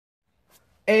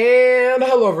And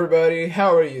hello everybody,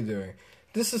 how are you doing?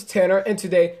 This is Tanner, and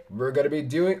today we're going to be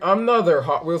doing another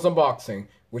Hot Wheels unboxing,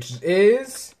 which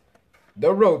is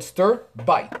the Roadster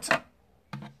Bite.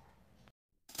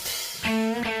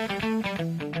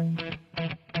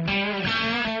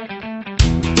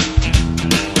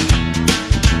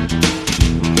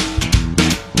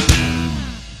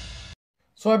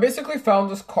 So I basically found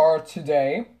this car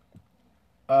today,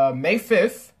 May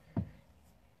 5th.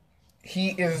 He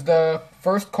is the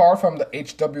first car from the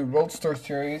HW Roadster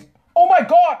series. Oh my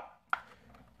god!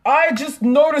 I just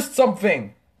noticed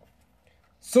something!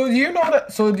 So do you know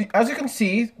that, as you can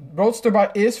see, Roadster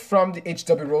Bite is from the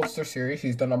HW Roadster series.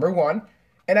 He's the number 1.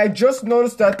 And I just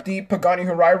noticed that the Pagani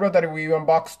Huayra that we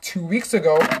unboxed 2 weeks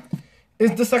ago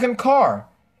is the second car.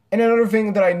 And another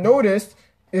thing that I noticed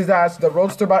is that the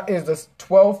Roadster Bite is the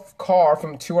 12th car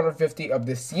from 250 of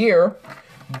this year.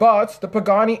 But the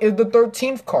Pagani is the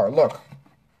 13th car. Look.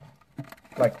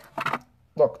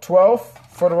 Look, 12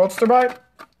 for the Roadster Bite,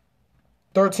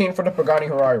 13 for the Pagani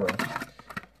Huayra.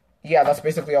 Yeah, that's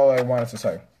basically all I wanted to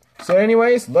say. So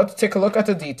anyways, let's take a look at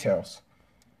the details.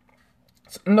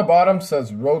 So in the bottom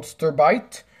says Roadster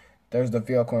Bite. There's the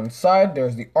vehicle inside.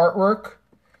 There's the artwork.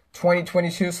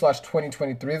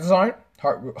 2022/2023 design.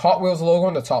 Hot Wheels logo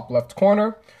in the top left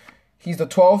corner. He's the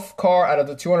 12th car out of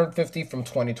the 250 from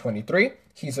 2023.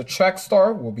 He's a track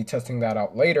star. We'll be testing that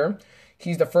out later.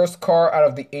 He's the first car out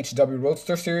of the HW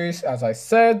Roadster series, as I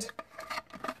said.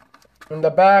 In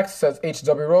the back says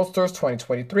HW Roadsters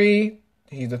 2023.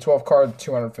 He's the 12th car of the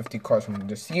 250 cars from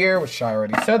this year, which I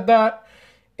already said that.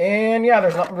 And yeah,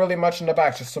 there's not really much in the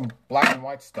back, just some black and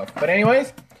white stuff. But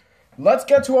anyways, let's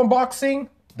get to unboxing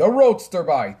the Roadster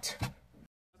Bite.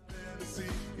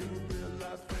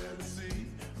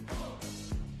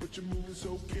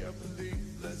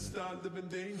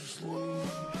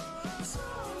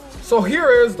 So here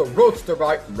is the Roadster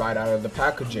Bite right out of the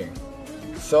packaging.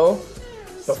 So,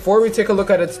 before we take a look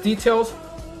at its details,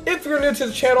 if you're new to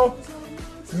the channel,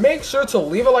 make sure to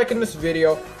leave a like in this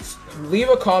video, leave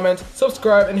a comment,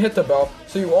 subscribe, and hit the bell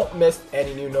so you won't miss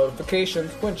any new notifications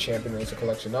when Champion Racer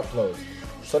Collection uploads.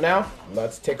 So now,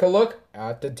 let's take a look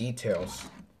at the details.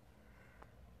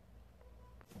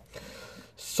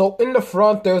 So in the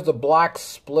front, there's the black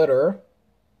splitter.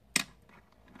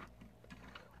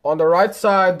 On the right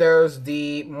side, there's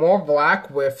the more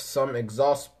black with some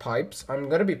exhaust pipes. I'm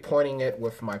going to be pointing it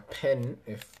with my pen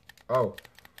oh.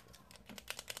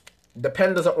 The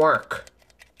pen doesn't work.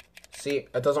 See,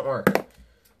 it doesn't work.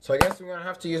 So I guess I'm going to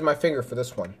have to use my finger for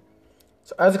this one.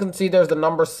 So as you can see, there's the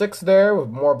number 6 there with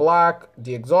more black,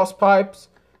 the exhaust pipes,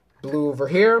 blue over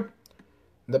here.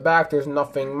 In the back, there's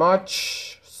nothing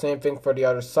much. Same thing for the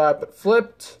other side, but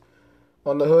flipped.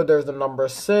 On the hood, there's the number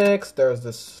 6. There's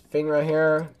this thing right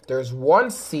here. There's one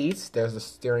seat. There's the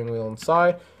steering wheel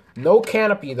inside. No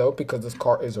canopy, though, because this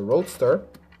car is a Roadster,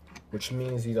 which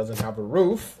means he doesn't have a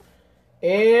roof.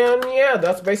 And, yeah,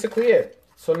 that's basically it.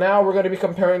 So now we're going to be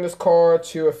comparing this car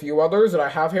to a few others that I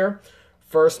have here.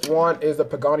 First one is the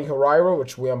Pagani Huayra,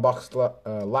 which we unboxed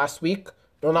last week.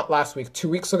 No, not last week, 2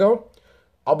 weeks ago.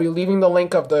 I'll be leaving the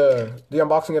link of the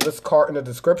unboxing of this car in the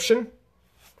description.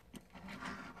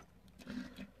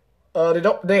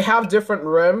 They have different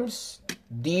rims.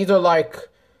 These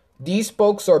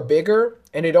spokes are bigger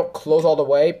and they don't close all the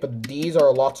way, but these are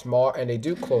a lot smaller and they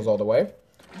do close all the way.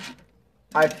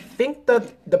 I think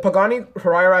that the Pagani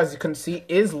Huayra, as you can see,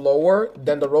 is lower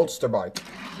than the Roadster Bite.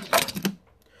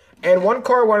 And one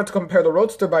car I wanted to compare the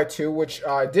Roadster Bite to, which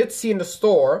I did see in the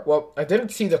store. Well, I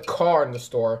didn't see the car in the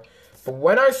store, but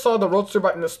when I saw the Roadster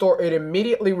Bite in the store, it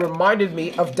immediately reminded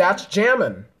me of That's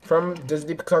Jammin' from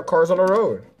Disney Pixar Cars on the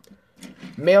Road.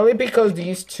 Mainly because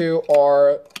these two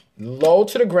are low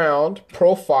to the ground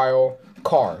profile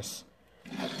cars.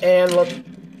 And look,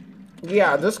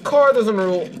 yeah, this car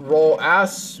doesn't roll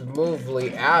as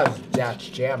smoothly as That's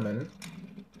Jammin',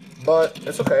 but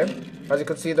it's okay. As you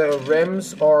can see, the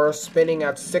rims are spinning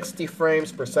at 60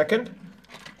 frames per second.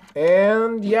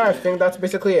 And yeah, I think that's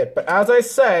basically it. But as I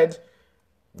said,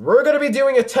 we're going to be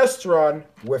doing a test run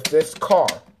with this car.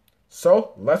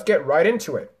 So let's get right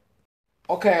into it.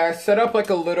 Okay, I set up like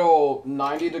a little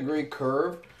 90-degree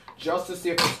curve just to see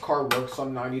if this car works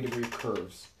on 90-degree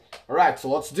curves. Alright, so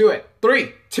let's do it.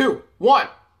 3, 2, 1.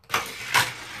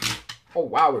 Oh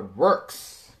wow, it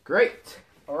works. Great.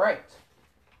 Alright.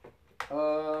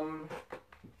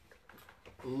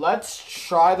 Let's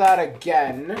try that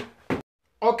again.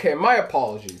 Okay, my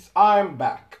apologies. I'm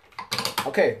back.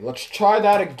 Okay, let's try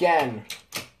that again.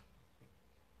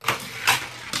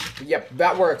 Yep,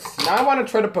 that works. Now I want to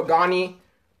try the Pagani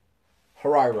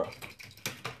Huayra.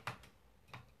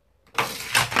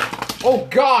 Oh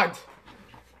God!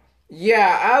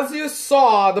 Yeah, as you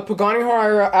saw, the Pagani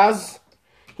Huayra, as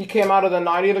he came out of the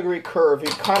 90-degree curve, he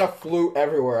kind of flew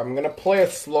everywhere. I'm going to play a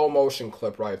slow motion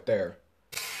clip right there.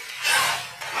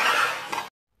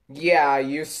 Yeah,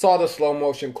 you saw the slow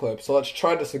motion clip, so let's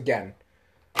try this again.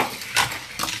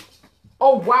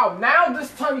 Oh, wow, now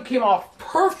this time he came off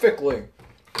perfectly.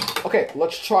 Okay,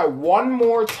 let's try one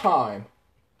more time.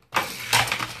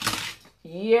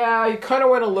 Yeah, he kind of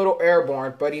went a little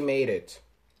airborne, but he made it.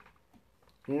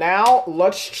 Now,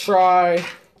 let's try...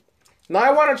 Now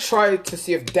I want to try to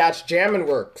see if Dash Jammin'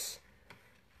 works.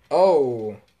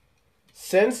 Oh.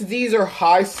 Since these are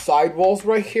high sidewalls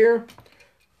right here,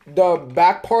 the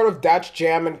back part of Dash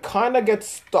Jammin' kind of gets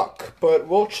stuck, but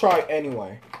we'll try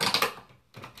anyway.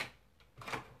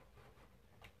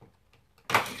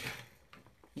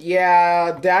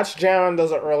 Yeah, Dash Jammin'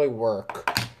 doesn't really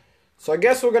work. So I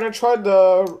guess we're going to try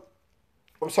the...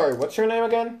 I'm sorry, what's your name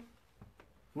again?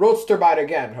 Roadster Bite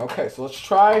again. Okay, so let's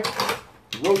try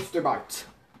Roadster Bite.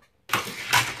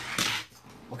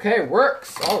 Okay,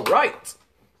 works. All right.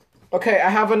 Okay, I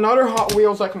have another Hot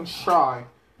Wheels I can try.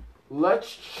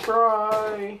 Let's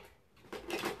try...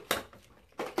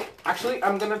 Actually,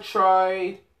 I'm going to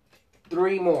try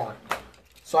 3 more.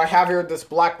 So I have here this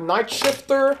black Night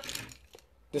Shifter,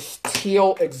 this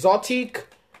teal Exotique,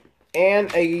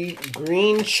 and a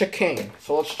green Chicane.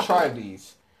 So let's try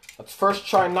these. Let's first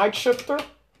try Night Shifter.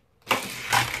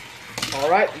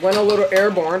 Alright, went a little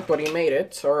airborne, but he made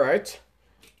it. Alright.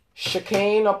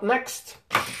 Chicane up next.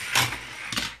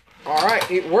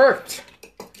 Alright, it worked.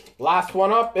 Last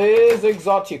one up is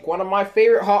Exotique, one of my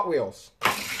favorite Hot Wheels.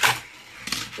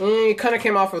 He kind of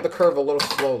came off of the curve a little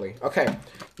slowly. Okay,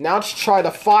 now let's try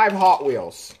the 5 Hot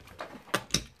Wheels.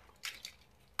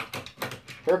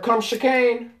 Here comes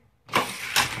Chicane.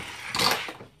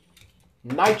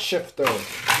 Night Shifter.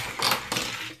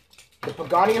 The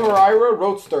Pagani Huayra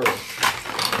Roadster.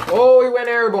 Oh, he went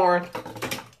airborne.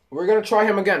 We're going to try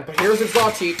him again, but here's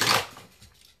Exotique.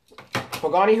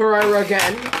 Pagani Huayra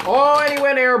again. Oh, and he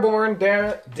went airborne.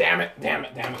 Damn it.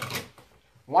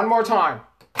 One more time.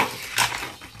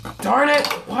 Darn it.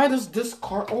 Why does this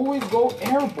car always go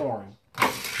airborne?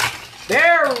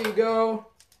 There we go.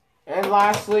 And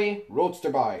lastly, Roadster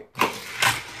Bite.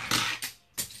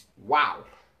 Wow.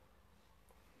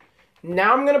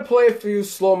 Now I'm going to play a few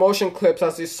slow motion clips.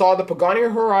 As you saw, the Pagani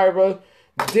Huayra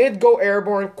did go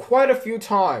airborne quite a few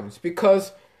times,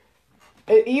 because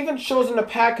it even shows in the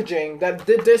packaging that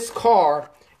this car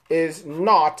is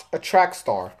not a track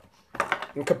star.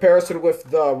 In comparison with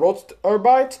the Roadster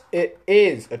Bite, it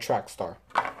is a track star.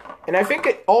 And I think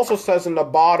it also says in the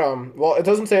bottom, well, it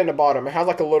doesn't say in the bottom, it has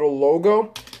like a little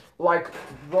logo, like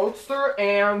Roadster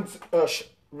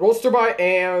Bite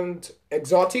and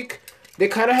Exotique. They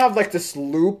kind of have like this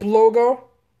loop logo.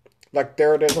 Like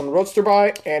there it is on Roadster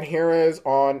Bite, and here is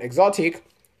on Exotique.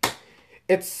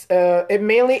 It's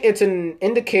an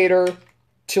indicator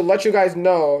to let you guys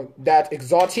know that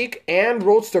Exotique and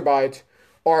Roadster Bite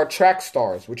are track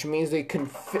stars, which means they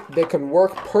can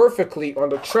work perfectly on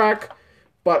the track,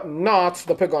 but not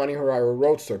the Pagani Huayra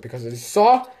Roadster, because as you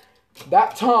saw,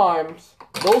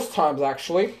 those times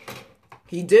actually,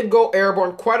 he did go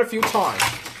airborne quite a few times.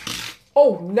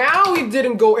 Oh, now he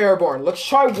didn't go airborne. Let's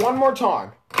try one more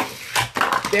time.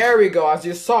 There we go. As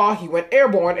you saw, he went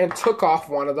airborne and took off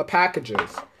one of the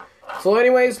packages. So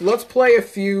anyways, let's play a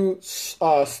few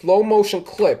slow motion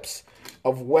clips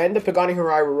of when the Pagani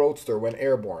Huayra Roadster went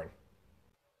airborne.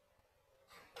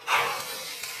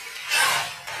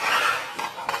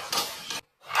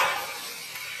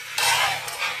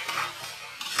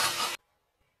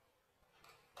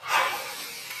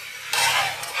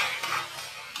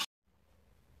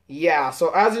 Yeah,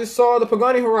 so as you saw, the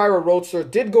Pagani Huayra Roadster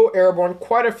did go airborne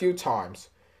quite a few times.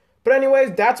 But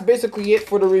anyways, that's basically it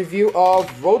for the review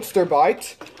of Roadster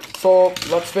Bite. So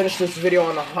let's finish this video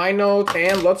on a high note,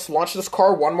 and let's launch this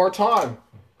car one more time.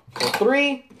 So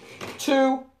 3,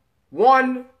 2,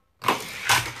 1.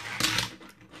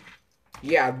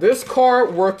 Yeah, this car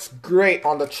works great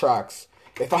on the tracks.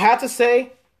 If I had to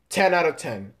say, 10 out of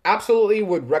 10. Absolutely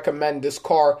would recommend this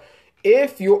car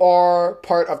if you are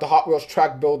part of the Hot Wheels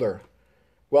Track Builder.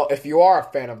 Well, if you are a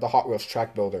fan of the Hot Wheels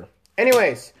Track Builder.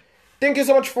 Anyways, thank you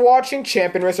so much for watching.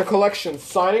 Champion Racer Collection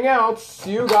signing out.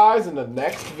 See you guys in the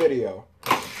next video.